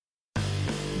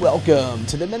Welcome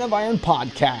to the Men of Iron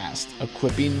podcast,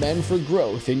 equipping men for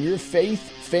growth in your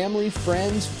faith, family,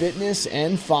 friends, fitness,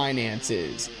 and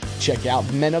finances. Check out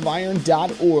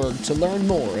menofiron.org to learn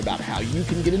more about how you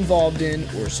can get involved in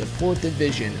or support the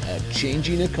vision of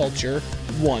changing a culture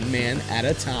one man at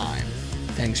a time.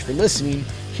 Thanks for listening.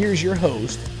 Here's your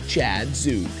host, Chad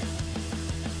Zook.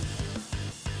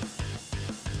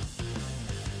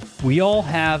 We all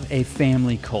have a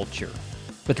family culture.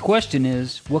 But the question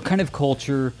is, what kind of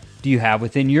culture do you have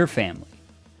within your family?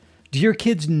 Do your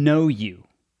kids know you?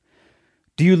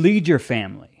 Do you lead your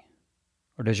family?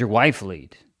 Or does your wife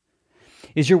lead?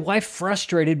 Is your wife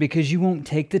frustrated because you won't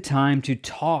take the time to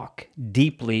talk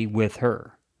deeply with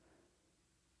her?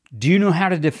 Do you know how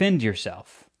to defend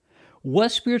yourself? What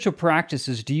spiritual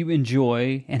practices do you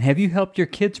enjoy, and have you helped your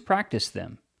kids practice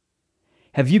them?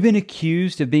 Have you been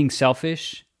accused of being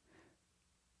selfish?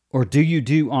 Or do you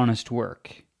do honest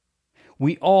work?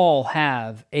 We all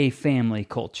have a family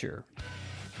culture.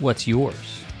 What's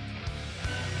yours?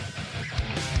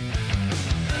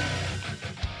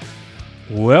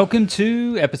 Welcome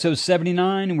to episode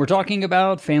 79, and we're talking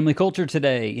about family culture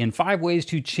today in 5 ways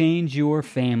to change your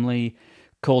family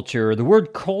culture. The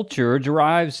word culture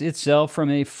derives itself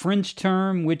from a French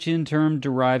term, which in turn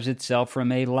derives itself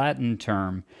from a Latin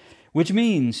term, which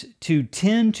means to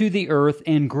tend to the earth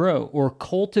and grow, or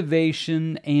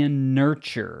cultivation and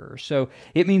nurture. So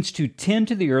it means to tend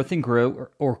to the earth and grow,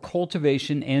 or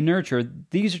cultivation and nurture.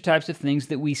 These are types of things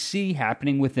that we see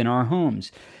happening within our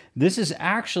homes. This is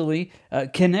actually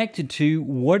connected to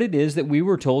what it is that we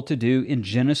were told to do in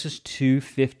Genesis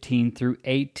 2:15 through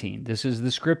 18. This is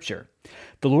the scripture.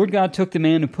 The Lord God took the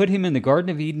man and put him in the Garden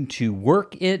of Eden to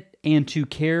work it and to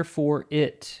care for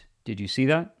it. Did you see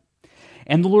that?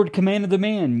 And the Lord commanded the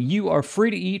man, "You are free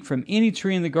to eat from any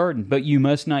tree in the garden, but you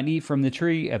must not eat from the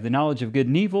tree of the knowledge of good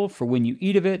and evil, for when you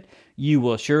eat of it, you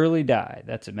will surely die."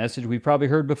 That's a message we probably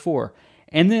heard before.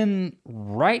 And then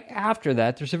right after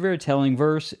that, there's a very telling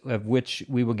verse of which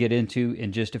we will get into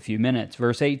in just a few minutes.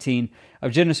 Verse 18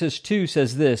 of Genesis 2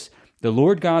 says this, "The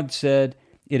Lord God said,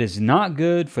 'It is not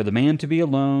good for the man to be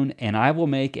alone, and I will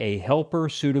make a helper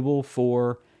suitable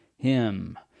for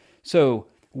him.'" So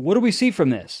what do we see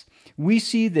from this? We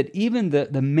see that even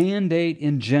the mandate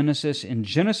in Genesis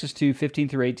 2:15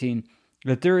 through 18,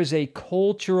 that there is a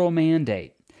cultural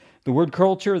mandate. The word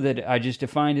culture that I just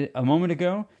defined a moment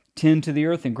ago, tend to the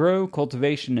earth and grow,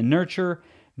 cultivation and nurture,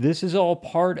 this is all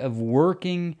part of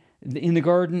working in the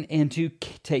garden and to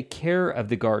take care of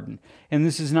the garden. And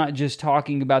this is not just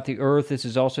talking about the earth, this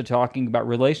is also talking about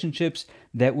relationships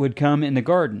that would come in the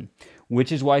garden,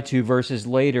 which is why 2 verses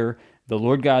later, the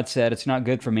Lord God said, "It's not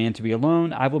good for man to be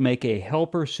alone. I will make a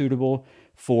helper suitable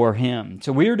for him."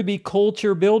 So we are to be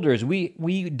culture builders.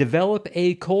 We develop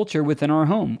a culture within our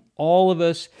home. All of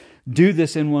us do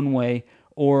this in one way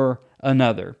or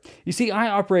another. You see, I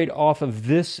operate off of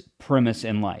this premise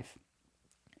in life.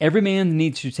 Every man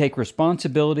needs to take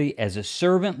responsibility as a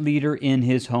servant leader in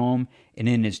his home and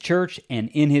in his church and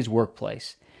in his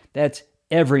workplace. That's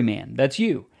every man. That's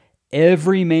you.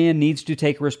 Every man needs to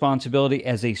take responsibility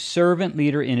as a servant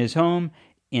leader in his home,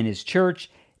 in his church,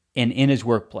 and in his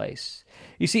workplace.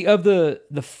 You see, of the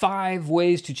 5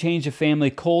 ways to change a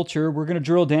family culture, we're going to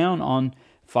drill down on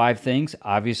 5 things,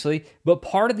 obviously, but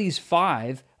part of these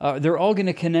 5, they're all going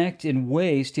to connect in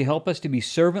ways to help us to be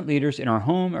servant leaders in our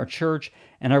home, our church,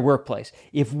 and our workplace.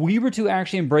 If we were to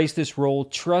actually embrace this role,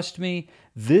 trust me,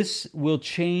 this will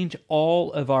change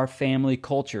all of our family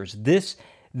cultures.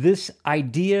 This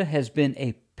idea has been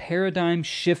a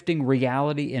paradigm-shifting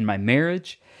reality in my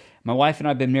marriage. My wife and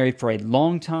I have been married for a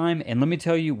long time, and let me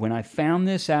tell you, when I found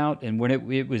this out and when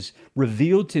it was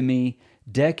revealed to me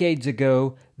decades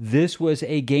ago, this was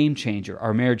a game changer.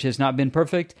 Our marriage has not been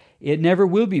perfect. It never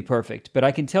will be perfect, but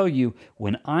I can tell you,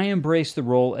 when I embraced the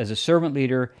role as a servant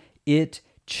leader, it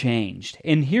changed.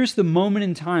 And here's the moment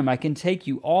in time. I can take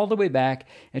you all the way back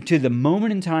to the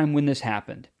moment in time when this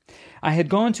happened. I had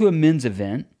gone to a men's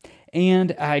event,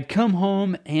 and I'd come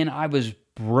home, and I was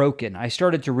broken. I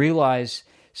started to realize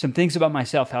some things about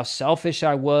myself, how selfish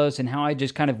I was, and how I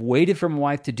just kind of waited for my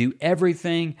wife to do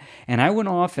everything. And I went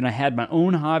off, and I had my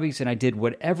own hobbies, and I did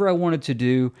whatever I wanted to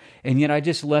do, and yet I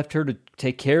just left her to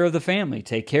take care of the family,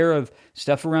 take care of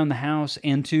stuff around the house,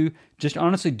 and to just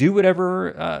honestly do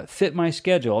whatever fit my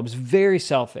schedule. I was very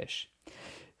selfish.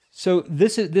 So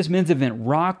this men's event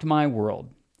rocked my world.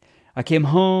 I came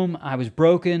home, I was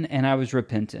broken, and I was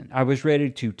repentant. I was ready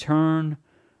to turn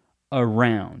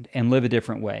around and live a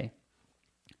different way.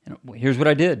 And here's what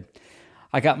I did.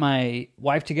 I got my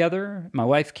wife together, my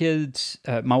wife,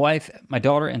 my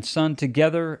daughter and son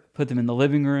together, put them in the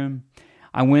living room.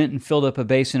 I went and filled up a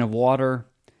basin of water,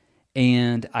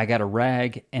 and I got a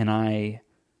rag, and I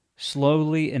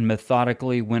slowly and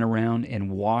methodically went around and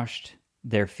washed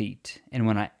their feet. And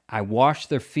when I washed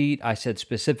their feet, I said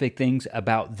specific things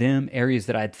about them, areas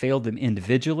that I had failed them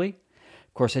individually.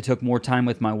 Of course, I took more time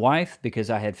with my wife because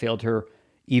I had failed her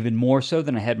even more so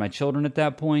than I had my children at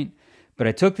that point. But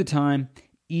I took the time,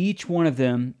 each one of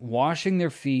them washing their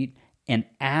feet and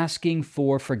asking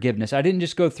for forgiveness. I didn't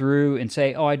just go through and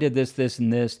say, oh, I did this, this,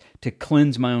 and this to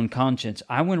cleanse my own conscience.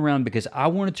 I went around because I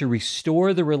wanted to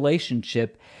restore the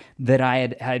relationship that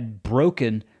I had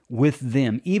broken with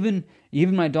them. Even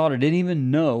my daughter didn't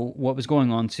even know what was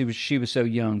going on. She was so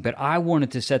young. But I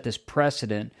wanted to set this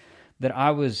precedent that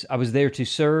I was there to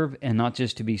serve and not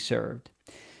just to be served.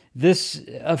 This,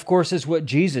 of course, is what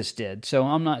Jesus did. So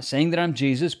I'm not saying that I'm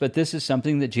Jesus, but this is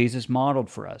something that Jesus modeled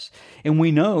for us. And we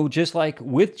know, just like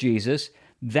with Jesus,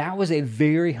 that was a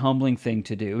very humbling thing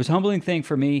to do. It was a humbling thing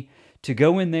for me to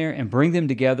go in there and bring them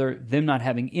together, them not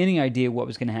having any idea what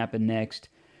was going to happen next,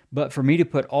 but for me to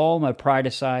put all my pride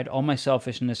aside, all my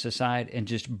selfishness aside, and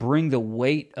just bring the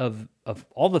weight of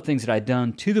all the things that I'd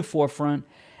done to the forefront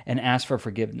and ask for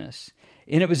forgiveness.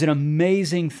 And it was an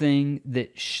amazing thing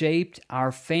that shaped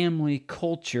our family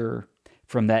culture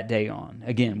from that day on.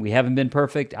 Again, we haven't been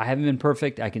perfect. I haven't been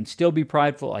perfect. I can still be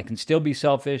prideful. I can still be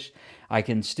selfish. I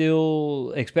can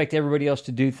still expect everybody else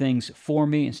to do things for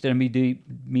me instead of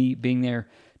me being there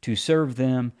to serve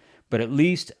them. But at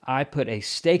least I put a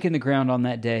stake in the ground on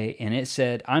that day, and it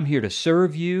said, I'm here to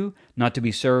serve you, not to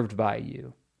be served by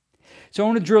you. So I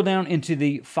want to drill down into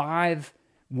the 5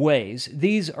 ways.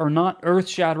 These are not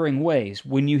earth-shattering ways.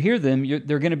 When you hear them,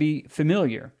 they're going to be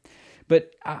familiar.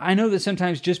 But I know that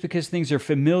sometimes just because things are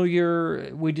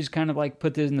familiar, we just kind of like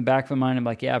put this in the back of my mind. I'm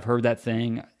like, yeah, I've heard that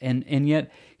thing. And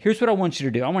yet, here's what I want you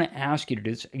to do. I want to ask you to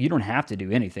do this. You don't have to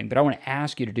do anything, but I want to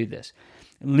ask you to do this.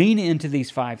 Lean into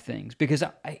these 5 things, because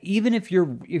even if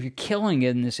you're killing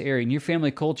it in this area and your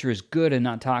family culture is good and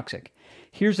not toxic,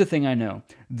 here's the thing I know.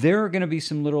 There are going to be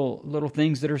some little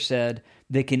things that are said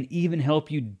that can even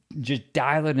help you just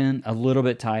dial it in a little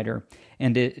bit tighter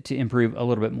and to improve a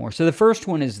little bit more. So the first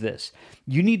one is this.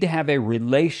 You need to have a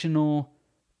relational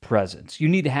presence. You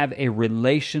need to have a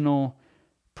relational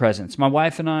presence. My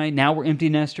wife and I, now we're empty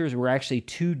nesters. We're actually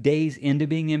 2 days into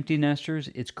being empty nesters.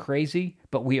 It's crazy,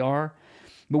 but we are.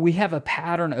 But we have a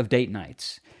pattern of date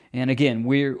nights. And again,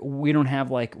 we don't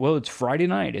have like, well, it's Friday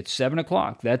night, it's 7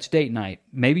 o'clock, that's date night.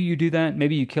 Maybe you do that,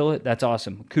 maybe you kill it, that's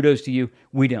awesome. Kudos to you.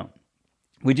 We don't.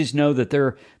 We just know that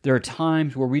there are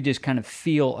times where we just kind of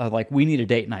feel like we need a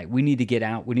date night. We need to get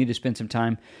out. We need to spend some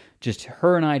time, just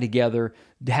her and I together,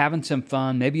 having some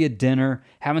fun, maybe a dinner,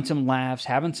 having some laughs,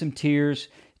 having some tears,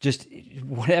 just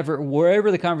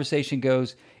wherever the conversation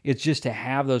goes, it's just to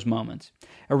have those moments.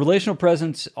 A relational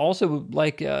presence also,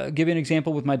 like, give you an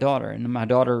example with my daughter. And my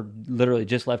daughter literally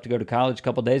just left to go to college a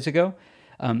couple days ago.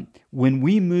 When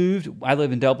we moved, I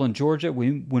live in Dublin, Georgia.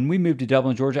 When we moved to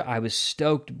Dublin, Georgia, I was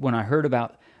stoked when I heard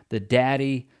about the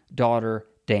daddy-daughter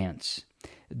dance.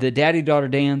 The daddy-daughter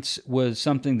dance was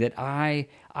something that I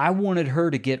wanted her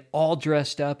to get all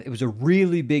dressed up. It was a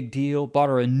really big deal. Bought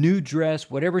her a new dress,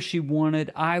 whatever she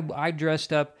wanted. I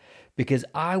dressed up because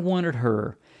I wanted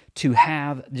her to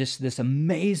have just this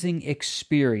amazing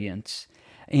experience.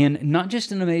 And not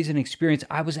just an amazing experience,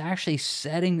 I was actually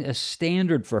setting a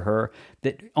standard for her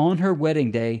that on her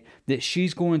wedding day, that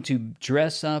she's going to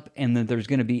dress up and that there's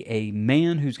going to be a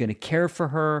man who's going to care for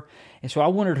her. And so I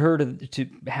wanted her to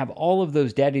have all of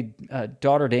those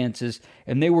daddy-daughter dances,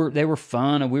 and they were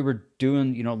fun, and we were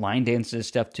doing, line dances and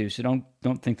stuff too, so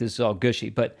don't think this is all gushy.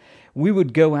 But we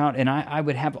would go out, and I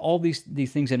would have all these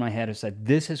things in my head. I said,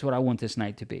 this is what I want this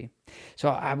night to be. So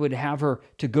I would have her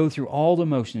to go through all the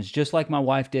motions, just like my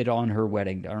wife did on our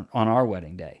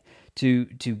wedding day, to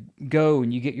go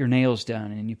and you get your nails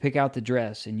done, and you pick out the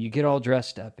dress, and you get all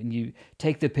dressed up, and you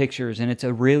take the pictures, and it's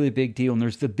a really big deal. And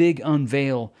there's the big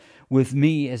unveil with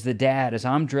me as the dad, as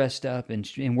I'm dressed up, and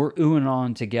we're oohing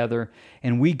on together,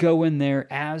 and we go in there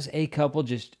as a couple,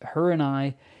 just her and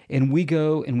I, and we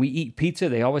go and we eat pizza.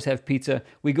 They always have pizza.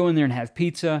 We go in there and have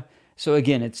pizza. So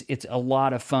again, it's a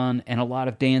lot of fun and a lot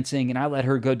of dancing, and I let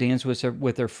her go dance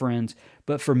with her friends.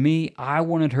 But for me, I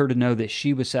wanted her to know that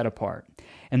she was set apart,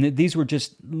 and that these were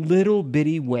just little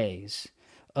bitty ways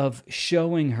of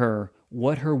showing her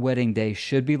what her wedding day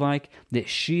should be like, that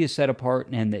she is set apart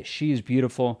and that she is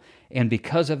beautiful. And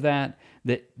because of that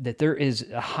there is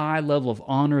a high level of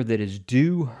honor that is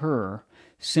due her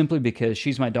simply because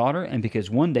she's my daughter and because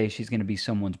one day she's going to be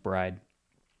someone's bride.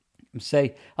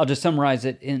 I'll just summarize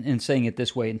it in saying it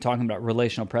this way and talking about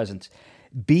relational presence.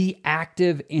 Be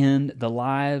active in the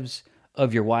lives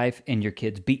of your wife and your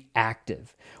kids. Be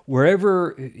active.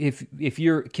 Wherever, if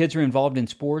your kids are involved in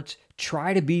sports,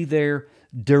 try to be there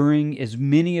during as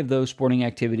many of those sporting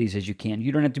activities as you can.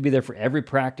 You don't have to be there for every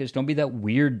practice. Don't be that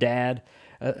weird dad.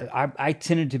 I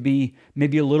tended to be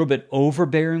maybe a little bit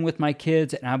overbearing with my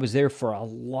kids, and I was there for a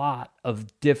lot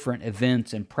of different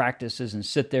events and practices and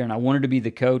sit there, and I wanted to be the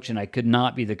coach, and I could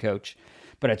not be the coach.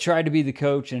 But I tried to be the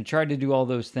coach, and I tried to do all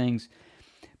those things.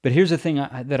 But here's the thing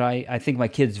that I think my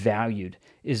kids valued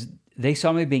is they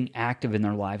saw me being active in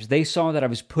their lives. They saw that I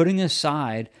was putting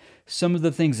aside some of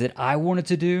the things that I wanted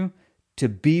to do to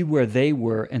be where they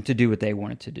were and to do what they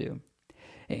wanted to do.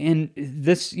 And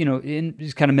this,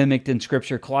 is kind of mimicked in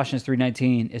Scripture. Colossians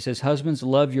 3:19, it says, "Husbands,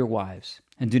 love your wives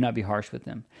and do not be harsh with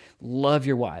them." Love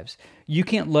your wives. You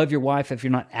can't love your wife if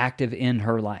you're not active in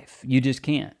her life. You just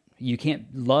can't. You can't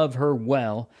love her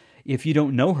well if you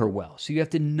don't know her well. So you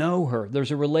have to know her.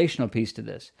 There's a relational piece to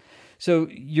this. So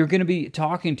you're going to be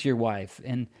talking to your wife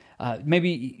and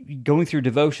maybe going through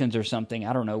devotions or something.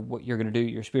 I don't know what you're going to do,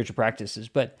 your spiritual practices,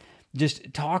 but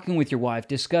just talking with your wife,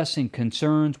 discussing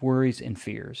concerns, worries, and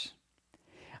fears.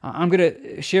 I'm going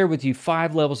to share with you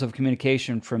 5 levels of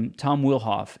communication from Tom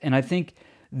Wilhoff, and I think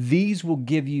these will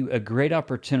give you a great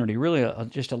opportunity, really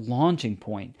just a launching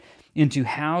point into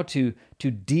how to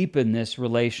deepen this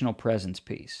relational presence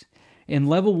piece. And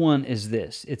level 1 is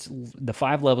this. It's the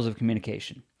 5 levels of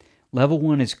communication. Level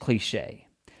 1 is cliche.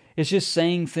 It's just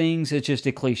saying things. It's just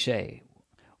a cliche.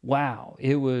 Wow,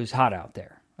 it was hot out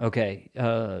there. Okay,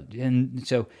 and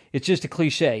so it's just a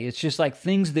cliche. It's just like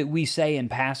things that we say in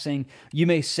passing. You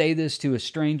may say this to a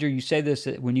stranger. You say this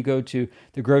when you go to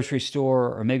the grocery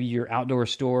store or maybe your outdoor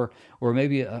store or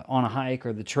maybe on a hike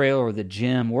or the trail or the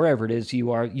gym, wherever it is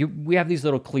you are. We have these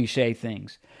little cliche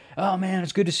things. Oh, man,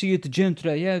 it's good to see you at the gym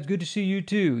today. Yeah, it's good to see you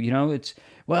too. It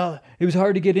was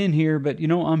hard to get in here, but,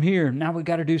 I'm here. Now we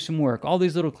got to do some work. All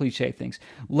these little cliche things.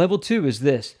 Level 2 is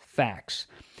this, facts.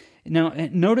 Now,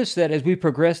 notice that as we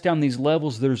progress down these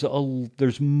levels,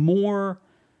 there's more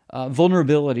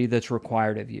vulnerability that's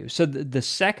required of you. So the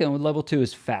second, level 2,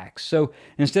 is facts. So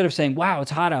instead of saying, wow, it's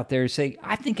hot out there, say,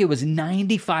 I think it was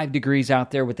 95 degrees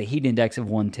out there with a heat index of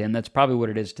 110. That's probably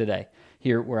what it is today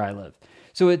here where I live.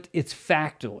 So it's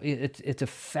factual. It's a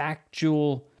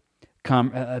factual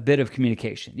a bit of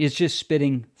communication. It's just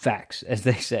spitting facts, as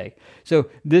they say.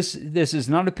 So this is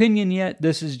not opinion yet.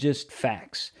 This is just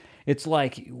facts. It's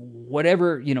like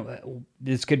whatever,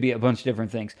 this could be a bunch of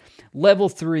different things. Level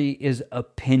 3 is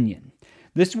opinion.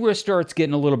 This is where it starts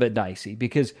getting a little bit dicey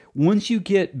because once you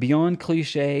get beyond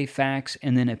cliche, facts,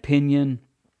 and then opinion,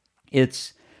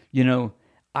 it's,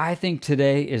 I think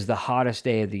today is the hottest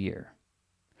day of the year.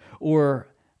 Or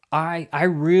I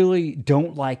really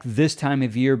don't like this time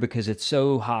of year because it's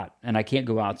so hot and I can't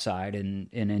go outside and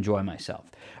enjoy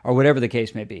myself. Or whatever the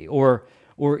case may be. Or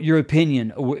your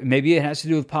opinion, maybe it has to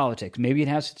do with politics. Maybe it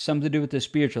has something to do with the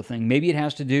spiritual thing. Maybe it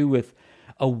has to do with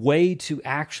a way to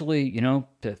actually,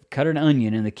 to cut an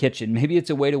onion in the kitchen. Maybe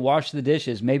it's a way to wash the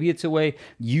dishes. Maybe it's a way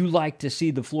you like to see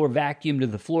the floor vacuumed or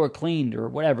the floor cleaned or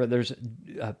whatever. There's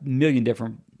a million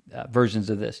different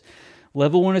versions of this.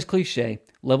 Level 1 is cliche.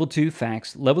 Level 2,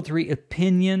 facts. Level 3,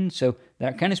 opinion. So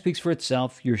that kind of speaks for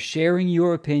itself. You're sharing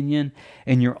your opinion,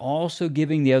 and you're also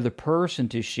giving the other person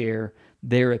to share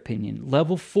their opinion.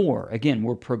 Level 4, again,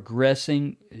 we're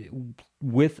progressing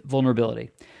with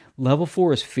vulnerability. Level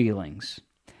 4 is feelings.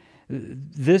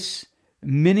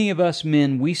 Many of us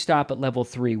men, we stop at level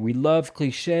 3. We love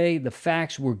cliche, the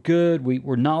facts, we're good,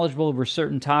 we're knowledgeable over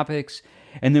certain topics,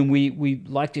 and then we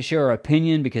like to share our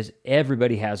opinion because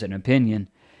everybody has an opinion,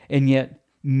 and yet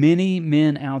many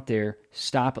men out there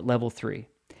stop at level 3,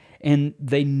 and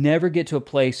they never get to a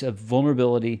place of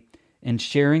vulnerability and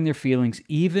sharing their feelings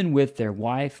even with their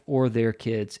wife or their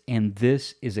kids, and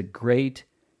this is a great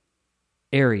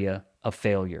area of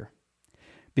failure.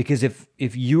 Because if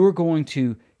you're going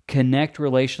to connect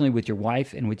relationally with your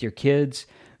wife and with your kids,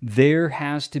 there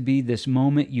has to be this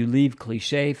moment you leave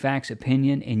cliche, facts,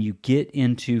 opinion, and you get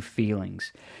into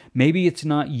feelings. Maybe it's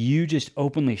not you just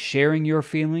openly sharing your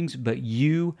feelings, but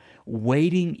you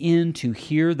wading in to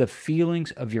hear the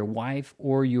feelings of your wife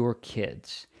or your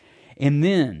kids. And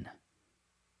then,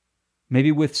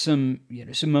 maybe with some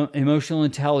emotional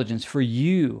intelligence for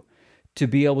you to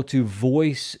be able to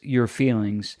voice your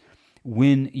feelings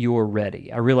when you're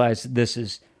ready. I realize this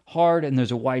is hard, and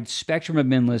there's a wide spectrum of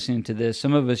men listening to this.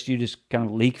 Some of us, you just kind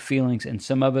of leak feelings, and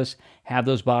some of us have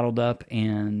those bottled up,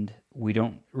 and we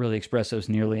don't really express those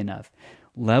nearly enough.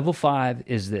 Level 5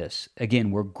 is this.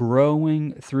 Again, we're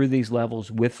growing through these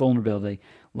levels with vulnerability.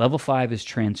 Level 5 is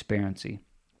transparency.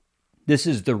 This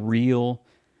is the real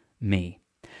me.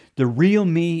 The real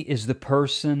me is the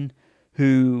person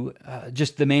who,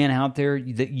 just the man out there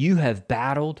that you have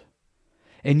battled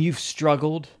and you've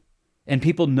struggled, and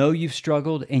people know you've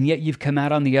struggled, and yet you've come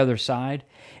out on the other side.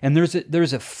 And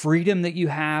there's a freedom that you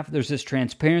have. There's this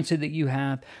transparency that you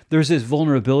have. There's this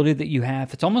vulnerability that you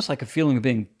have. It's almost like a feeling of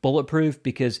being bulletproof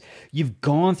because you've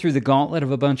gone through the gauntlet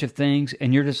of a bunch of things,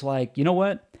 and you're just like, you know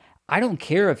what? I don't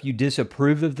care if you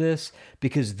disapprove of this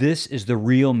because this is the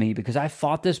real me, because I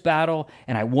fought this battle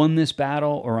and I won this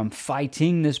battle, or I'm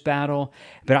fighting this battle,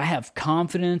 but I have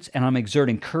confidence and I'm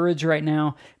exerting courage right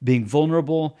now, being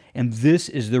vulnerable, and this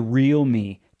is the real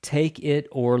me. Take it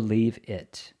or leave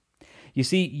it. You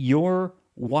see, your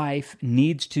wife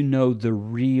needs to know the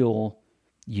real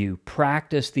you.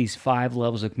 Practice these 5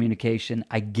 levels of communication.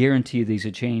 I guarantee you these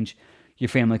will change your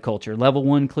family culture. Level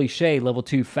 1, cliche. Level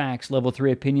 2, facts. Level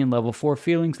 3, opinion. Level 4,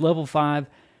 feelings. Level 5,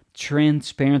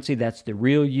 transparency. That's the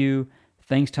real you.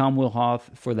 Thanks, Tom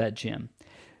Wilhoff, for that gem.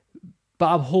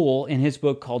 Bob Hull, in his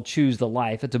book called Choose the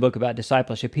Life, it's a book about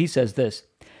discipleship, he says this: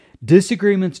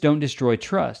 disagreements don't destroy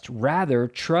trust. Rather,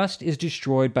 trust is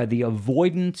destroyed by the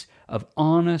avoidance of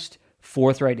honest,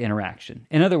 forthright interaction.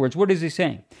 In other words, what is he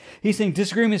saying? He's saying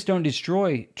disagreements don't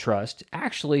destroy trust.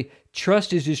 Actually,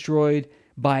 trust is destroyed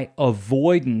by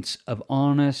avoidance of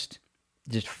honest,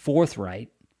 just forthright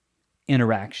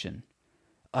interaction.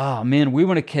 Oh man, we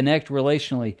want to connect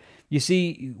relationally. You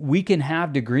see, we can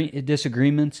have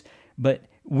disagreements, but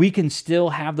we can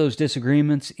still have those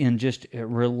disagreements in just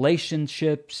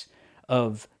relationships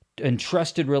and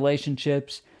trusted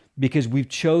relationships, because we've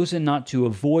chosen not to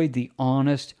avoid the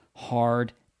honest,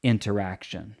 hard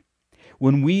interaction.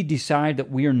 When we decide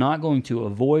that we are not going to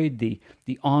avoid the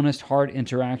honest, hard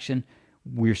interaction,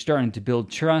 we're starting to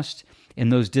build trust,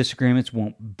 and those disagreements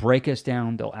won't break us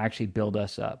down. They'll actually build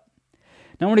us up.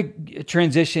 Now I want to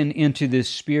transition into this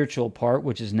spiritual part,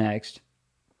 which is next.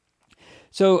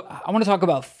 So I want to talk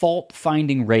about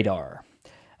fault-finding radar.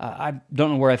 I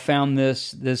don't know where I found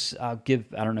this. I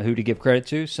don't know who to give credit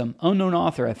to. Some unknown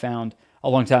author I found a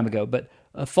long time ago. But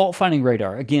fault-finding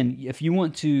radar, again, if you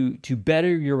want to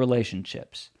better your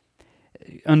relationships,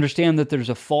 understand that there's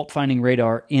a fault-finding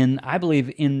radar I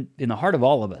believe, in the heart of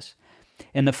all of us.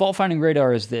 And the fault-finding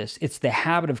radar is this: it's the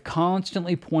habit of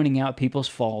constantly pointing out people's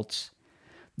faults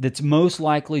that's most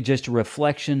likely just a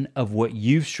reflection of what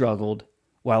you've struggled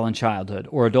while in childhood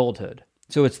or adulthood.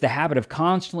 So it's the habit of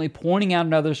constantly pointing out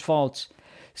another's faults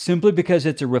simply because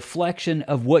it's a reflection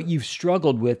of what you've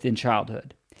struggled with in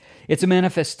childhood. It's a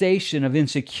manifestation of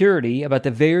insecurity about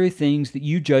the very things that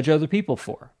you judge other people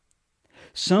for.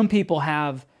 Some people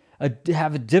have a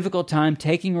difficult time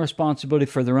taking responsibility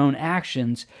for their own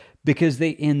actions because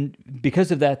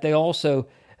of that, they also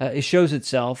it shows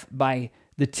itself by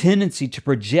the tendency to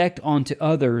project onto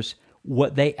others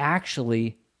what they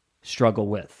actually struggle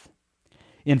with.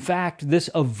 In fact, this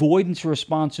avoidance of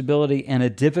responsibility and a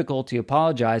difficulty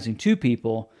apologizing to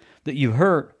people that you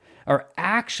hurt are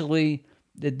actually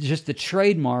just the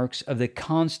trademarks of the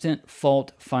constant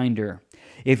fault finder.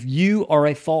 If you are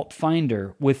a fault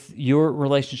finder with your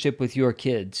relationship with your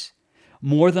kids,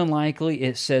 more than likely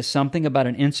it says something about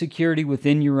an insecurity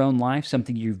within your own life,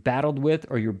 something you've battled with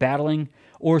or you're battling,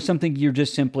 or something you're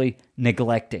just simply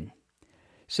neglecting.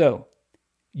 So,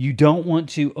 you don't want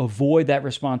to avoid that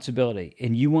responsibility,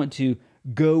 and you want to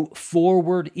go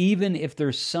forward even if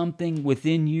there's something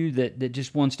within you that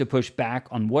just wants to push back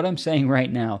on what I'm saying right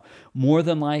now. More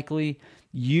than likely,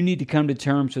 you need to come to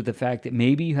terms with the fact that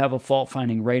maybe you have a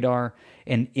fault-finding radar,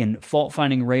 and in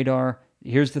fault-finding radar,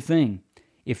 here's the thing.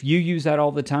 If you use that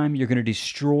all the time, you're going to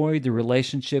destroy the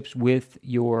relationships with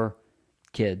your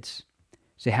kids.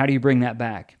 So how do you bring that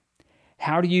back?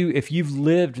 If you've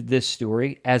lived this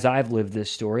story, as I've lived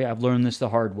this story, I've learned this the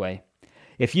hard way.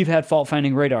 If you've had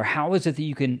fault-finding radar, how is it that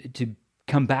you can to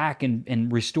come back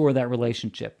and restore that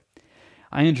relationship?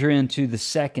 I enter into the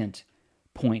second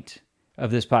point of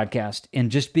this podcast,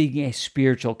 and just being a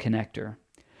spiritual connector.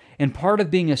 And part of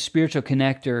being a spiritual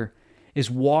connector is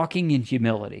walking in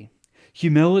humility.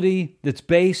 Humility that's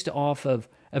based off of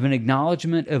an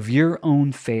acknowledgement of your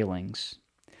own failings,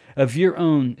 of your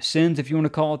own sins, if you want to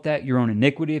call it that, your own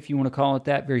iniquity, if you want to call it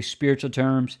that, very spiritual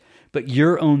terms, but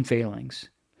your own failings.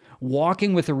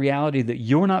 Walking with the reality that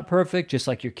you're not perfect, just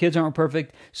like your kids aren't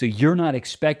perfect, so you're not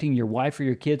expecting your wife or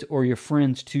your kids or your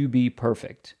friends to be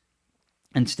perfect.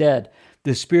 Instead,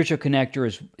 the spiritual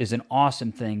connector is an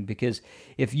awesome thing, because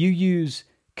if you use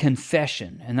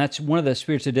confession, and that's one of the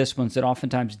spiritual disciplines that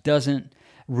oftentimes doesn't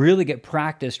really get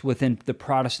practiced within the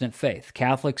Protestant faith.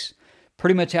 Catholics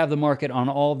pretty much have the market on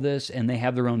all of this, and they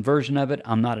have their own version of it.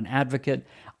 I'm not an advocate.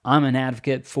 I'm an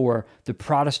advocate for the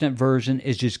Protestant version,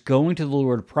 is just going to the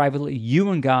Lord privately,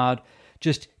 you and God,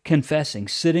 just confessing,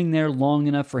 sitting there long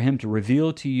enough for Him to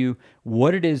reveal to you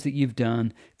what it is that you've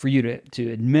done, for you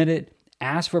to admit it,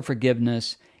 ask for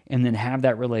forgiveness, and then have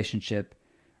that relationship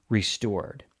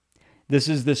restored. This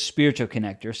is the spiritual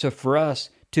connector. So for us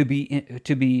to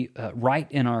be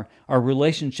right in our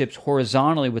relationships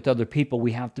horizontally with other people,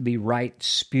 we have to be right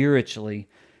spiritually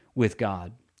with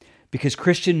God. Because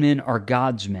Christian men are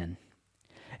God's men.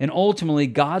 And ultimately,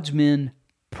 God's men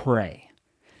pray.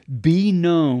 Be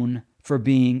known for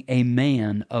being a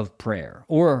man of prayer,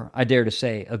 or I dare to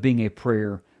say, of being a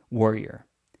prayer warrior.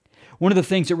 One of the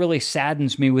things that really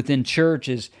saddens me within church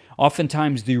is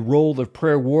oftentimes the role of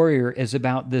prayer warrior is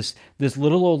about this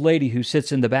little old lady who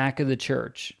sits in the back of the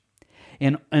church.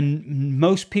 And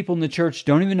most people in the church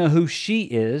don't even know who she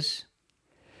is,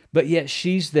 but yet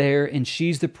she's there and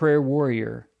she's the prayer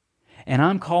warrior. And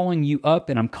I'm calling you up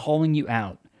and I'm calling you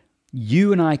out.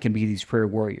 You and I can be these prayer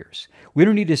warriors. We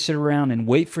don't need to sit around and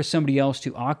wait for somebody else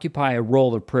to occupy a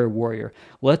role of prayer warrior.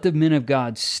 Let the men of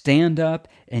God stand up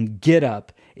and get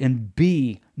up and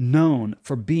be known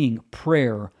for being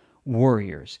prayer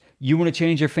warriors. You want to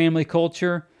change your family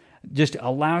culture? Just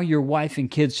allow your wife and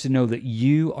kids to know that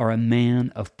you are a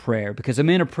man of prayer, because a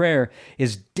man of prayer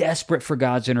is desperate for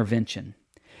God's intervention,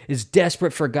 is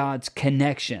desperate for God's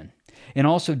connection, and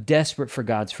also desperate for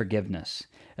God's forgiveness.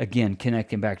 Again,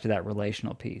 connecting back to that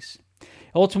relational piece.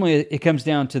 Ultimately, it comes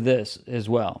down to this as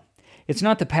well. It's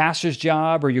not the pastor's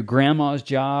job or your grandma's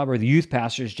job or the youth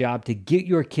pastor's job to get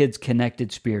your kids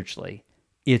connected spiritually.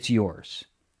 It's yours.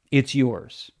 It's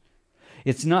yours.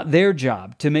 It's not their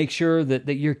job to make sure that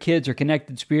your kids are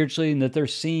connected spiritually and that they're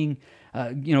seeing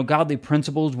godly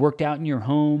principles worked out in your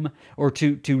home, or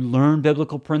to learn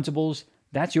biblical principles.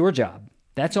 That's your job.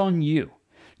 That's on you.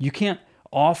 You can't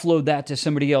offload that to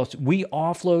somebody else. We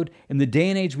offload, in the day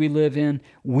and age we live in,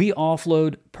 we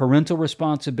offload parental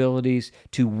responsibilities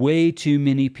to way too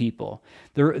many people.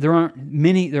 There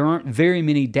aren't very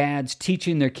many dads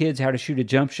teaching their kids how to shoot a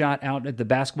jump shot out at the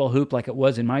basketball hoop like it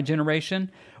was in my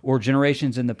generation or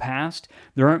generations in the past.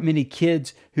 There aren't many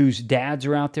kids whose dads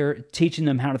are out there teaching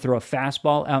them how to throw a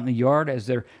fastball out in the yard as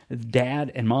their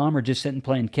dad and mom are just sitting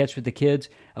playing catch with the kids.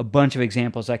 A bunch of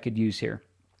examples I could use here.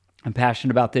 I'm passionate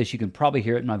about this. You can probably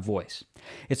hear it in my voice.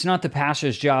 It's not the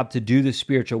pastor's job to do the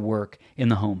spiritual work in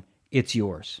the home. It's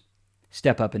yours.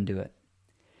 Step up and do it.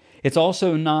 It's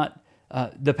also not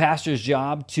the pastor's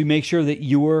job to make sure that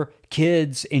your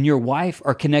kids and your wife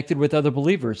are connected with other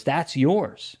believers. That's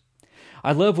yours.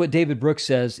 I love what David Brooks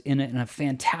says in a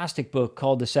fantastic book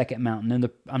called The Second Mountain. And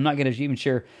I'm not going to even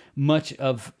share much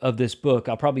of this book.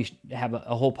 I'll probably have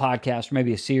a whole podcast or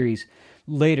maybe a series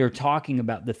later talking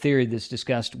about the theory that's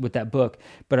discussed with that book.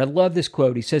 But I love this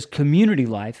quote. He says, "Community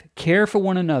life, care for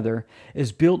one another,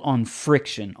 is built on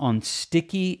friction, on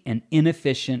sticky and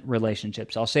inefficient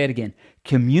relationships." I'll say it again.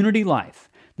 Community life,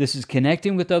 this is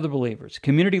connecting with other believers.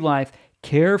 Community life,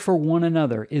 care for one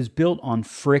another, is built on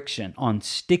friction, on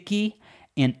sticky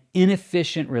and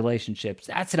inefficient relationships.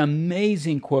 That's an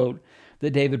amazing quote that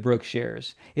David Brooks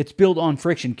shares. It's built on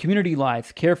friction. Community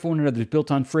life, care for one another, is built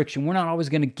on friction. We're not always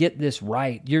going to get this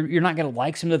right. You're not going to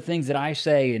like some of the things that I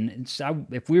say. And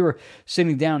if we were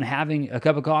sitting down having a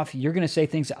cup of coffee, you're going to say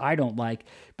things that I don't like.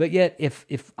 But yet,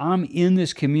 if I'm in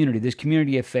this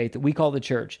community of faith that we call the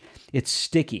church, it's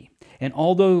sticky. And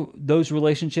although those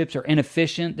relationships are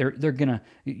inefficient, they're gonna,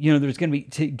 there's gonna be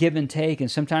give and take, and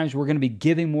sometimes we're gonna be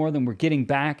giving more than we're getting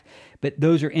back. But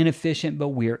those are inefficient. But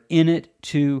we are in it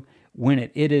to win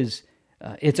it.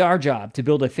 It's our job to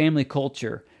build a family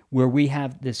culture where we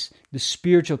have the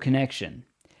spiritual connection,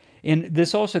 and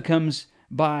this also comes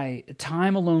by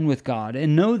time alone with God.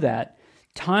 And know that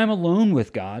time alone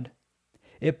with God,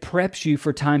 it preps you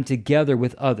for time together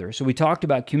with others. So we talked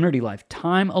about community life.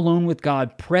 Time alone with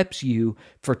God preps you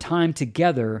for time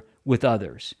together with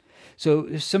others.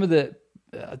 So some of the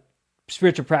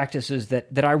spiritual practices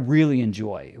that I really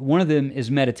enjoy, one of them is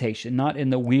meditation, not in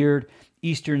the weird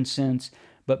Eastern sense,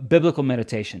 but biblical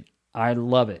meditation. I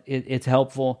love it. It's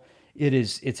helpful.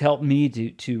 It's helped me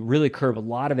to really curb a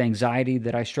lot of anxiety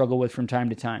that I struggle with from time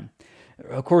to time.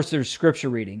 Of course, there's scripture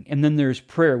reading, and then there's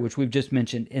prayer, which we've just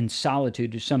mentioned, and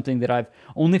solitude is something that I've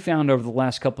only found over the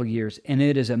last couple of years, and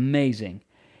it is amazing.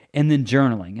 And then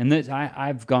journaling. And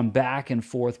I've gone back and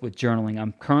forth with journaling.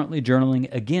 I'm currently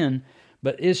journaling again,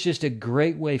 but it's just a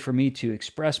great way for me to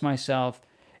express myself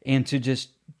and to just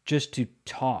to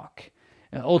talk.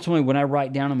 Ultimately, when I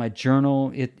write down in my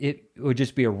journal, it would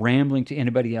just be a rambling to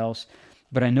anybody else.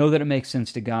 But I know that it makes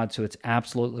sense to God, so it's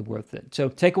absolutely worth it. So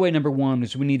takeaway number 1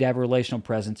 is we need to have a relational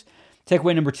presence.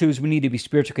 Takeaway number 2 is we need to be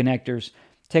spiritual connectors.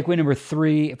 Takeaway number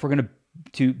 3, if we're going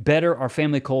to better our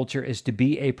family culture, is to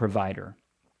be a provider.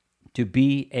 to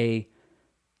be a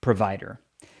provider.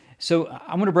 So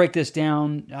I'm going to break this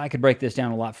down. I could break this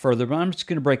down a lot further, but I'm just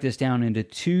going to break this down into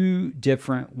two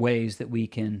different ways that we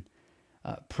can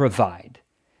provide.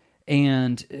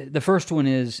 And the first one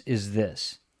is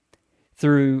this,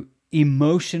 through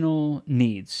emotional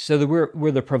needs. So that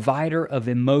we're the provider of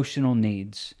emotional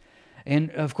needs. And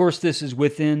of course, this is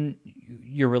within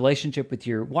your relationship with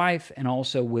your wife and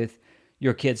also with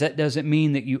your kids. That doesn't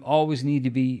mean that you always need to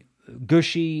be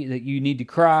gushy, that you need to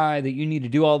cry, that you need to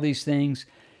do all these things.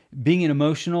 Being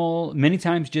emotional many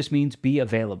times just means be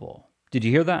available. Did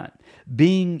you hear that?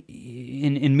 Being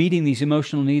in meeting these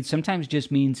emotional needs sometimes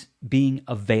just means being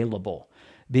available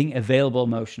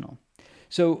emotional.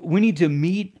 So we need to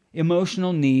meet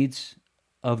emotional needs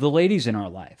of the ladies in our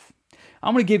life.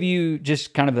 I'm going to give you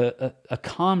just kind of a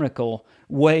comical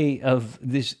way of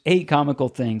these 8 comical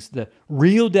things, the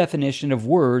real definition of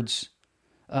words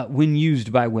when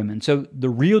used by women. So the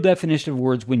real definition of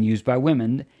words when used by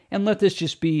women, and let this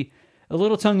just be a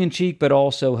little tongue-in-cheek, but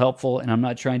also helpful, and I'm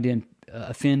not trying to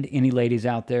offend any ladies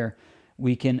out there.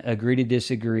 We can agree to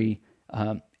disagree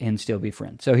and still be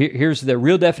friends. So here's the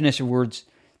real definition of words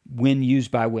when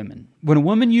used by women. When a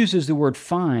woman uses the word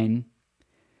fine,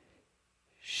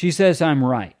 she says, I'm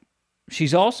right.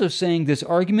 She's also saying this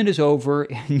argument is over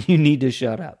and you need to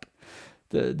shut up.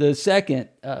 The second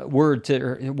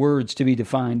words to be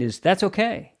defined is that's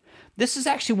okay. This is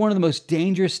actually one of the most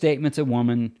dangerous statements a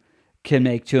woman can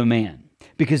make to a man,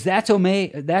 because that's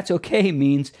okay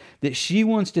means that she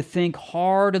wants to think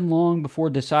hard and long before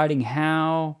deciding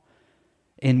how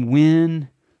and when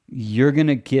you're going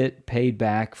to get paid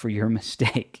back for your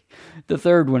mistake. The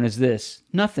third one is this,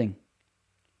 nothing.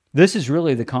 This is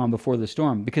really the calm before the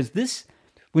storm, because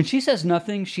when she says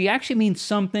nothing, she actually means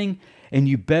something, and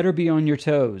you better be on your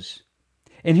toes.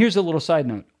 And here's a little side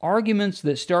note. Arguments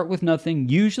that start with nothing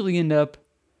usually end up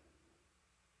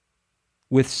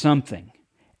with something.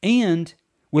 And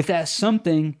with that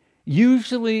something,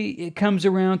 usually it comes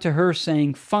around to her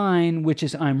saying fine, which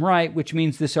is I'm right, which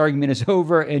means this argument is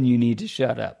over and you need to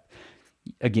shut up.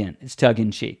 Again, it's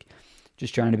tongue-in-cheek.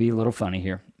 Just trying to be a little funny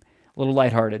here, a little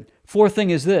lighthearted. Fourth thing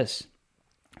is this,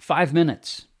 5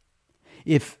 minutes.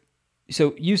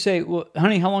 So you say, well,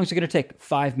 honey, how long is it going to take?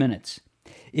 5 minutes.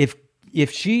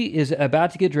 If she is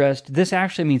about to get dressed, this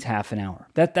actually means half an hour.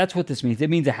 That's what this means. It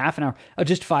means a half an hour. Oh,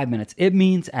 just 5 minutes. It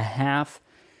means a half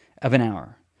of an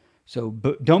hour. So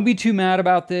don't be too mad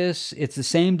about this. It's the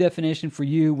same definition for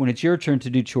you when it's your turn to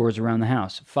do chores around the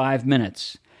house. 5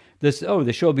 minutes. The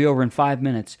show will be over in 5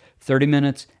 minutes, 30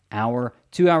 minutes, hour,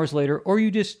 2 hours later, or you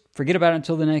just forget about it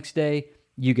until the next day.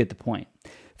 You get the point.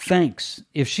 Thanks.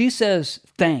 If she says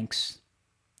thanks,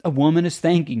 a woman is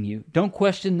thanking you. Don't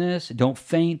question this. Don't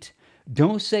faint.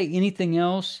 Don't say anything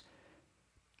else.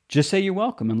 Just say you're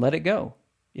welcome and let it go.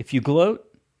 If you gloat,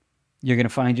 you're going to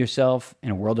find yourself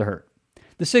in a world of hurt.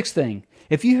 The sixth thing,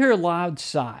 if you hear a loud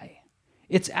sigh,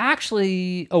 it's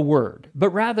actually a word, but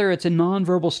rather it's a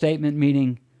nonverbal statement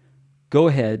meaning, go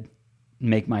ahead and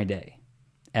make my day,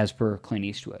 as per Clint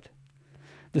Eastwood.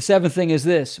 The seventh thing is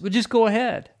this, well, just go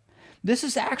ahead. This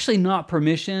is actually not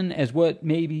permission as what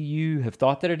maybe you have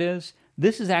thought that it is.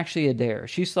 This is actually a dare.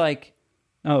 She's like,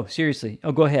 oh, seriously,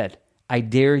 oh, go ahead. I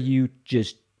dare you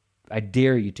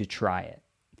to try it.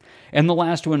 And the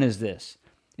last one is this,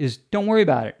 is don't worry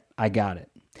about it. I got it.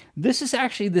 This is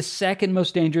actually the second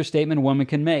most dangerous statement a woman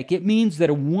can make. It means that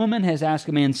a woman has asked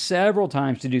a man several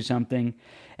times to do something,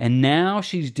 and now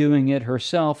she's doing it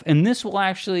herself. And this will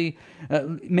actually,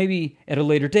 maybe at a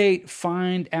later date,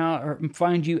 find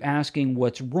you asking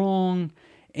what's wrong,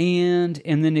 and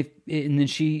then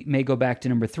she may go back to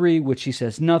number 3, which she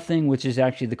says nothing, which is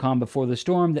actually the calm before the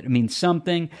storm. That means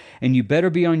something, and you better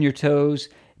be on your toes,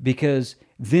 because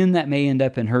then that may end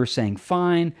up in her saying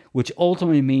fine, which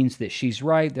ultimately means that she's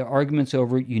right, the argument's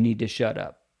over, you need to shut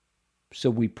up. So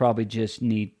we probably just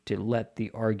need to let the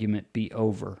argument be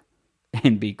over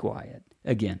and be quiet.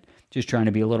 Again, just trying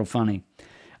to be a little funny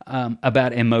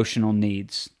about emotional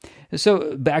needs.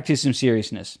 So back to some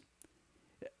seriousness.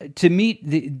 To meet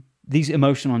these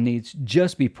emotional needs,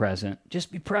 just be present.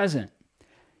 Just be present.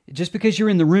 Just because you're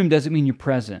in the room doesn't mean you're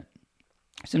present.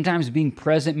 Sometimes being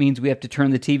present means we have to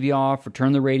turn the TV off or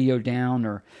turn the radio down,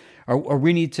 or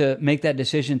we need to make that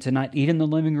decision to not eat in the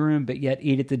living room, but yet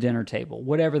eat at the dinner table,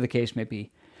 whatever the case may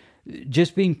be.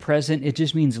 Just being present, it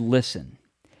just means listen.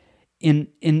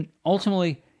 And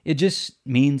ultimately, it just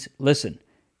means listen.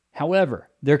 However,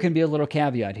 there can be a little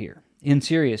caveat here in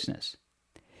seriousness.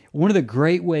 One of the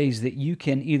great ways that you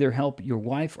can either help your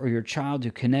wife or your child to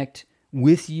connect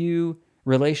with you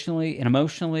relationally and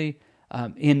emotionally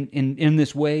in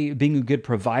this way, being a good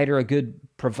provider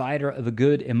of a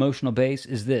good emotional base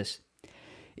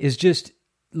is just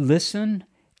listen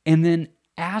and then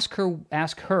ask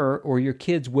her or your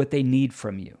kids what they need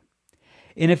from you.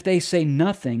 And if they say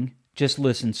nothing, just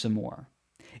listen some more.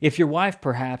 If your wife,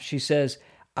 perhaps, she says,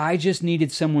 I just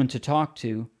needed someone to talk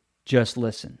to, just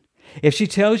listen. If she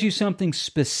tells you something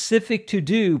specific to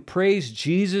do, praise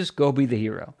Jesus, go be the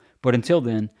hero. But until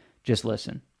then, just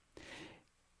listen.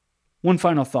 One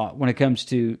final thought when it comes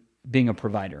to being a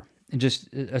provider and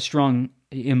just a strong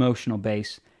emotional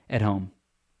base at home.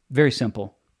 Very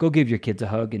simple. Go give your kids a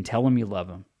hug and tell them you love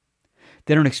them.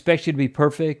 They don't expect you to be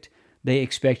perfect. They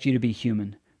expect you to be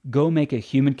human. Go make a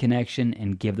human connection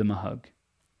and give them a hug.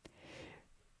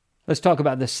 Let's talk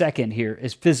about the second here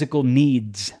is physical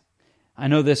needs. I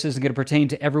know this isn't going to pertain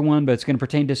to everyone, but it's going to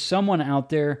pertain to someone out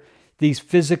there. These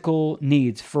physical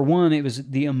needs. For one, it was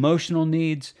the emotional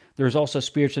needs. There's also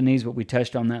spiritual needs, but we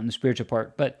touched on that in the spiritual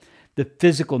part. But the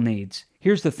physical needs.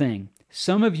 Here's the thing.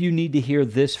 Some of you need to hear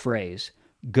this phrase.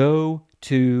 Go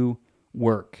to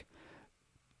work.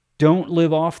 Don't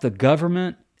live off the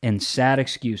government and sad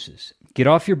excuses. Get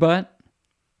off your butt.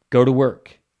 Go to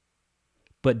work.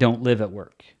 But don't live at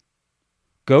work.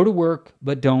 Go to work,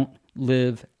 but don't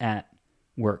live at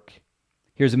work.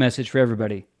 Here's a message for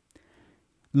everybody.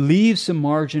 Leave some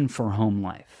margin for home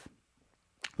life.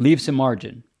 Leave some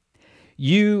margin.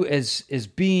 You as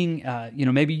being,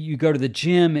 maybe you go to the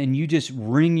gym and you just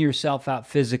wring yourself out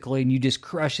physically and you just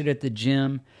crush it at the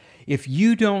gym. If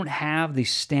you don't have the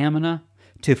stamina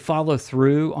to follow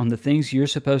through on the things you're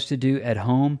supposed to do at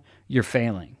home, you're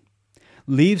failing.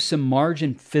 Leave some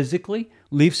margin physically.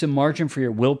 Leave some margin for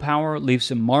your willpower. Leave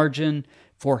some margin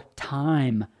for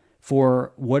time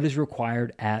for what is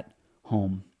required at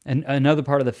home. And another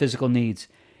part of the physical needs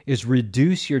is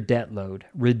reduce your debt load.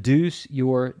 Reduce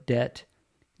your debt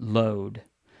load.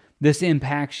 This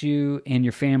impacts you and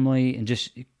your family and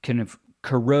just kind of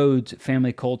corrodes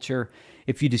family culture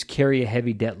if you just carry a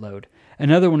heavy debt load.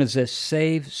 Another one is this,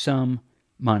 save some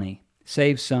money.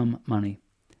 Save some money.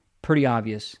 Pretty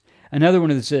obvious. Another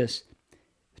one is this,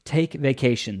 take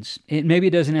vacations. Maybe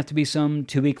it doesn't have to be some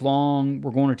 2-week long,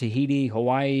 we're going to Tahiti,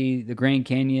 Hawaii, the Grand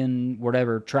Canyon,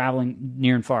 whatever, traveling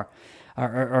near and far,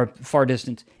 or far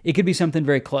distance. It could be something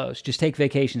very close. Just take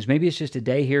vacations. Maybe it's just a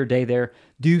day here, a day there.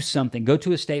 Do something. Go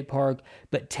to a state park,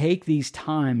 but take these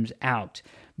times out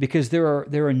because there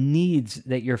are needs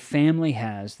that your family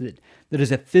has that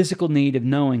is a physical need of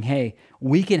knowing, hey,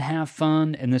 we can have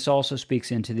fun, and this also speaks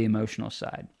into the emotional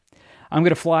side. I'm going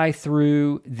to fly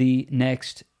through the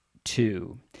next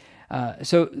two.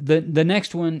 So the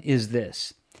next one is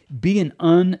this. Be an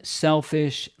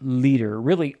unselfish leader.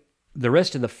 Really, the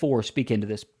rest of the four speak into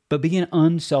this, but be an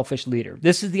unselfish leader.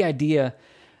 This is the idea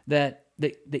that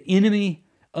the enemy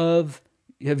of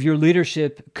your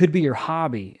leadership could be your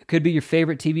hobby. It could be your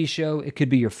favorite TV show. It could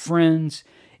be your friends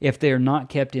if they are not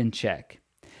kept in check.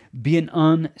 Be an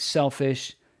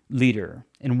unselfish leader.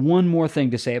 And one more thing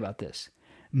to say about this.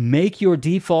 Make your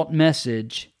default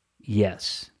message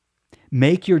yes.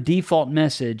 Make your default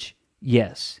message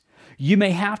yes. You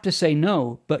may have to say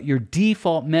no, but your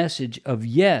default message of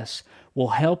yes will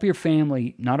help your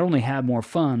family not only have more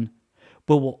fun,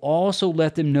 but will also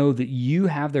let them know that you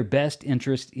have their best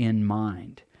interest in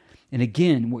mind. And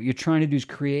again, what you're trying to do is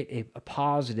create a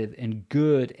positive and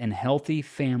good and healthy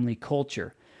family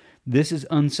culture. This is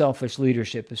unselfish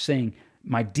leadership of saying,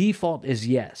 my default is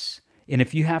yes. And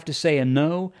if you have to say a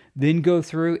no, then go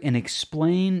through and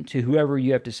explain to whoever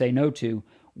you have to say no to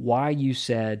why you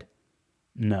said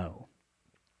no.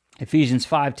 Ephesians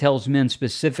 5 tells men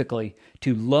specifically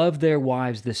to love their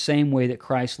wives the same way that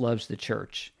Christ loves the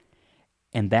church.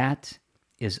 And that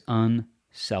is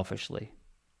unselfishly.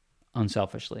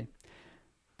 Unselfishly.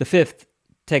 The fifth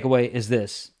takeaway is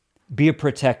this. Be a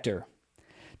protector.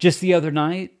 Just the other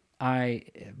night, I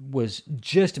was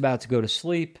just about to go to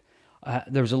sleep.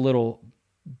 There was a little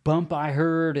bump I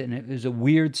heard, and it was a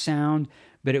weird sound,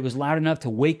 but it was loud enough to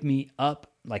wake me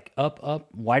up, like up,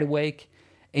 wide awake.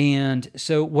 And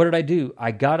so what did I do?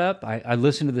 I got up, I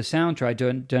listened to the sound, tried to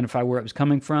identify where it was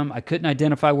coming from. I couldn't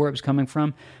identify where it was coming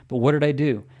from, but what did I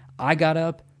do? I got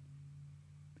up,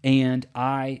 and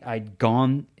I'd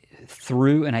gone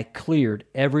through, and I cleared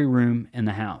every room in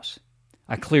the house.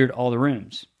 I cleared all the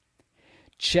rooms,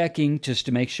 checking just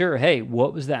to make sure, hey,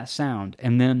 what was that sound?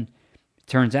 And then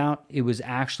turns out it was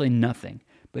actually nothing.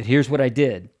 But here's what I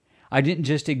did. I didn't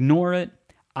just ignore it.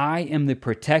 I am the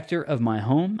protector of my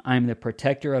home. I am the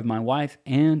protector of my wife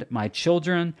and my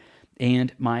children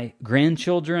and my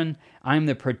grandchildren. I'm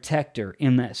the protector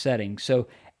in that setting. So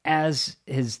as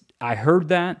I heard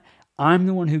that, I'm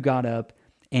the one who got up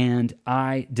and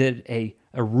I did a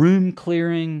room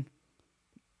clearing,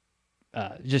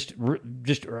 just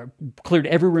cleared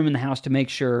every room in the house to make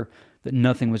sure that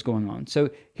nothing was going on. So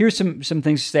here's some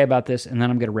things to say about this, and then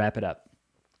I'm going to wrap it up.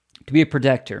 To be a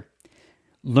protector,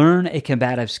 learn a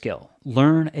combative skill.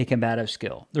 Learn a combative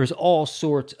skill. There's all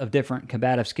sorts of different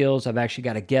combative skills. I've actually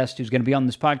got a guest who's going to be on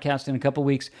this podcast in a couple of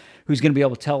weeks who's going to be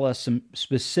able to tell us some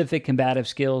specific combative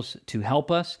skills to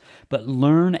help us, but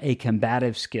learn a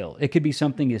combative skill. It could be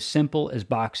something as simple as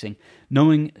boxing.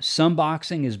 Knowing some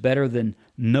boxing is better than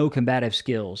no combative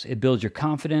skills. It builds your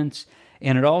confidence,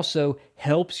 and it also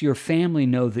helps your family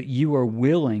know that you are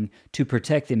willing to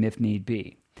protect them if need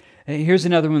be. Here's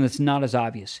another one that's not as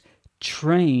obvious.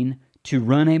 Train to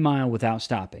run a mile without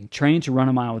stopping. Train to run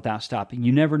a mile without stopping.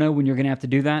 You never know when you're going to have to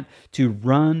do that, to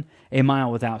run a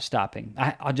mile without stopping.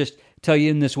 I'll just tell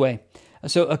you in this way.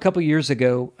 So a couple years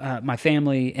ago, my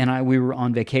family and we were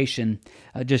on vacation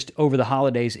just over the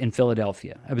holidays in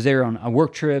Philadelphia. I was there on a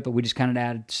work trip, but we just kind of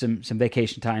added some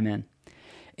vacation time in.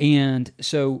 And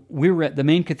so we were at the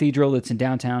main cathedral that's in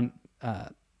downtown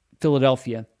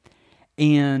Philadelphia,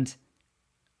 and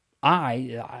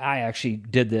I actually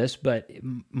did this, but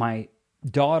my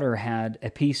daughter had a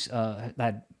piece,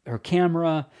 had her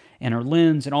camera and her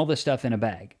lens and all this stuff in a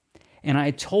bag, and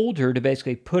I told her to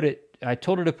basically put it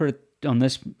on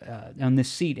this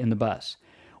seat in the bus.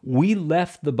 We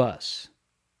left the bus.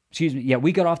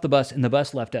 We got off the bus and the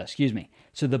bus left us.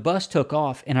 So the bus took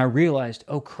off, and I realized,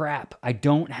 oh crap, I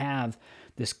don't have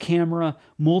this camera.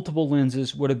 Multiple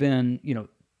lenses would have been,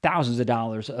 thousands of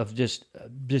dollars of just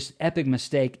epic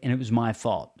mistake, and it was my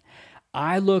fault.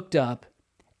 I looked up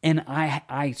and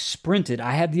I sprinted.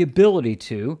 I had the ability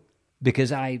to,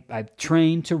 because I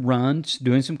trained to run,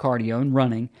 doing some cardio and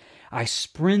running. I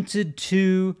sprinted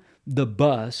to the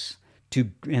bus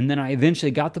and then I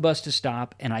eventually got the bus to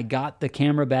stop, and I got the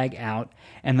camera bag out,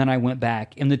 and then I went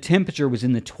back, and the temperature was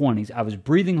in the 20s. I was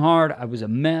breathing hard. I was a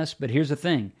mess, but here's the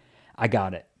thing. I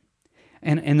got it.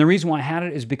 And the reason why I had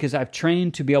it is because I've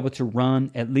trained to be able to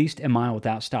run at least a mile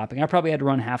without stopping. I probably had to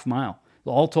run half a mile.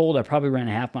 All told, I probably ran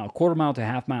a half mile, quarter mile to a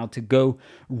half mile to go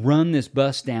run this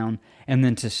bus down and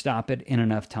then to stop it in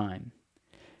enough time.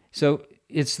 So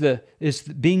it's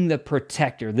being the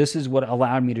protector. This is what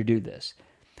allowed me to do this.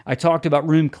 I talked about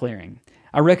room clearing.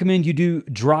 I recommend you do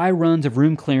dry runs of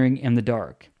room clearing in the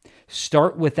dark.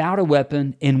 Start without a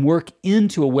weapon and work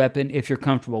into a weapon if you're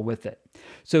comfortable with it.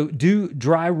 So do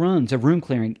dry runs of room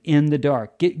clearing in the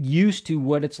dark. Get used to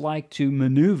what it's like to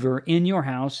maneuver in your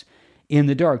house in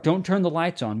the dark. Don't turn the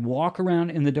lights on. Walk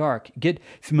around in the dark. Get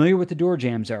familiar with the door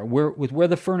jambs are, with where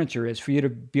the furniture is for you to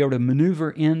be able to maneuver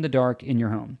in the dark in your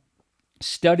home.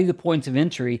 Study the points of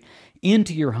entry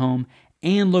into your home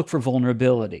and look for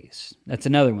vulnerabilities. That's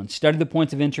another one. Study the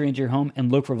points of entry into your home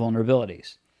and look for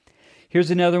vulnerabilities. Here's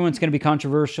another one. It's going to be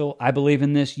controversial. I believe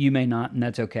in this. You may not, and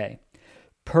that's okay.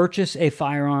 Purchase a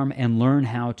firearm and learn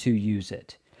how to use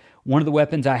it. One of the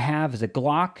weapons I have is a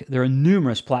Glock. There are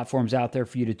numerous platforms out there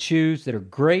for you to choose that are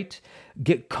great.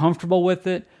 Get comfortable with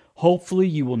it. Hopefully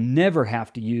you will never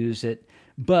have to use it,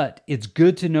 but it's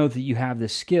good to know that you have the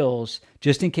skills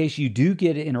just in case you do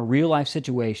get it in a real life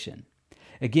situation.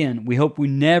 Again, we hope we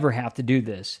never have to do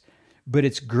this, but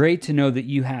it's great to know that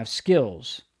you have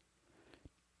skills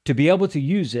to be able to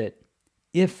use it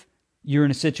if you're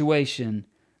in a situation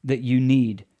that you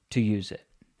need to use it.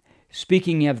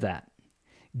 Speaking of that,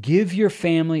 give your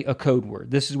family a code word.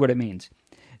 This is what it means.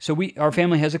 So our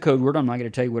family has a code word. I'm not going to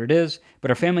tell you what it is, but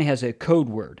our family has a code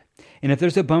word. And if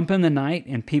there's a bump in the night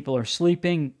and people are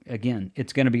sleeping, again,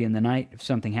 it's going to be in the night if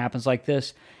something happens like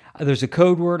this. There's a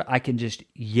code word. I can just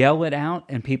yell it out,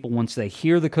 and people, once they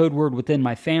hear the code word within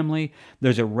my family,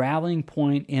 there's a rallying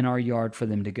point in our yard for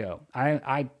them to go.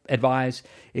 I advise,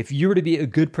 if you were to be a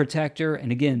good protector,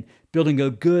 and again, building a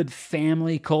good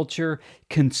family culture,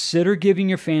 consider giving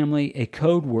your family a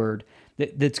code word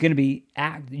that's going to be,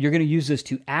 you're going to use this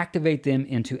to activate them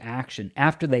into action.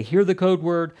 After they hear the code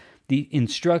word, the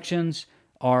instructions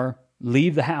are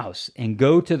leave the house and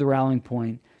go to the rallying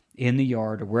point in the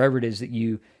yard or wherever it is that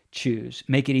you choose.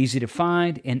 Make it easy to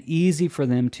find and easy for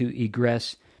them to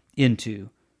egress into,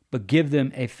 but give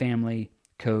them a family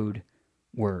code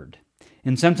word.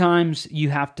 And sometimes you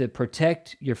have to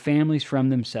protect your families from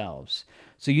themselves.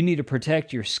 So you need to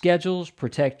protect your schedules,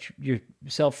 protect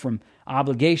yourself from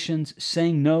obligations.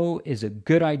 Saying no is a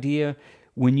good idea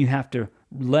when you have to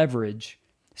leverage.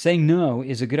 Saying no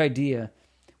is a good idea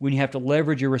when you have to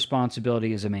leverage your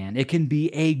responsibility as a man. It can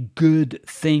be a good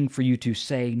thing for you to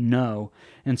say no,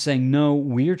 and saying no,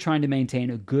 we're trying to maintain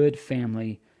a good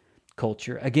family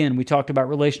culture. Again, we talked about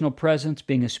relational presence,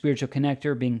 being a spiritual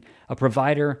connector, being a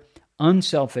provider.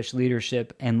 unselfish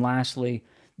leadership, and lastly,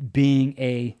 being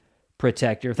a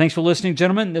protector. Thanks for listening,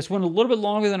 gentlemen. This went a little bit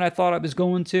longer than I thought I was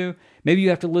going to. Maybe you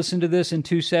have to listen to this in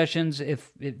 2 sessions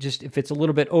if it's a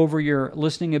little bit over your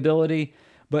listening ability.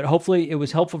 But hopefully it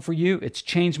was helpful for you. It's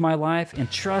changed my life.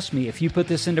 And trust me, if you put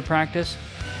this into practice,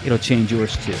 it'll change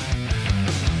yours too.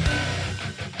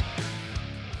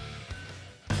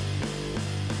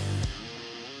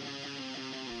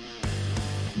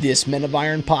 This Men of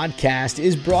Iron podcast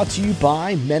is brought to you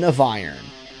by Men of Iron.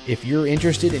 If you're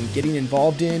interested in getting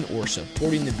involved in or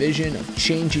supporting the vision of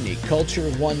changing a culture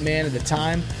one man at a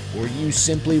time, or you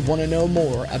simply want to know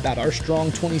more about our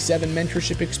Strong 27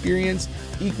 mentorship experience,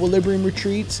 Equilibrium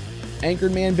retreats,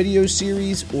 Anchored Man video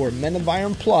series, or Men of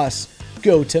Iron Plus,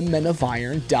 go to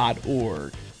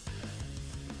menofiron.org.